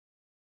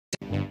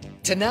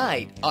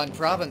Tonight on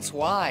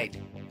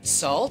ProvinceWide,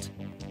 salt,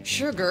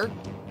 sugar,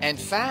 and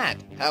fat,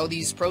 how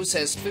these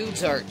processed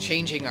foods are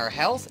changing our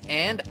health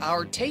and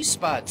our taste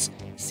buds.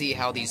 See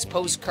how these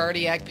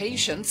post-cardiac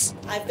patients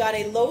I've got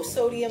a low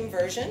sodium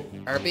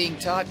version. Are being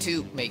taught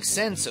to make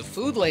sense of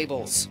food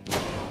labels.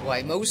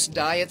 Why most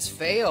diets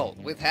fail.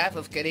 With half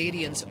of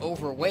Canadians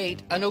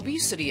overweight, an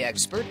obesity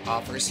expert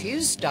offers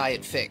his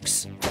diet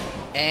fix.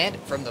 And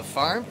from the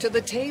farm to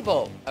the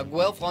table, a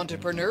Guelph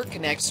entrepreneur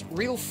connects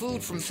real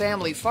food from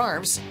family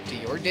farms to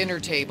your dinner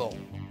table.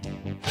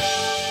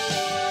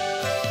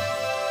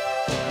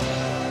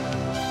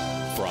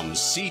 From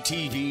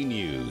CTV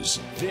News,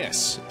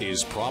 this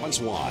is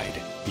ProvinceWide.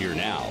 Here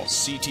now,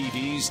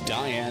 CTV's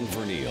Diane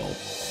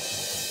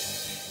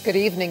Vernile. Good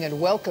evening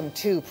and welcome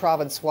to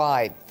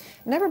ProvinceWide.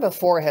 Never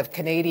before have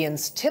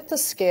Canadians tipped the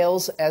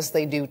scales as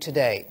they do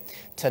today.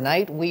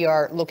 Tonight, we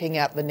are looking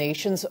at the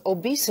nation's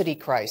obesity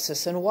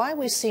crisis and why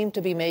we seem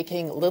to be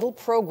making little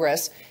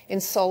progress in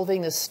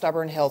solving this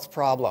stubborn health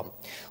problem.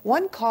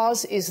 One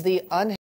cause is the unhealthy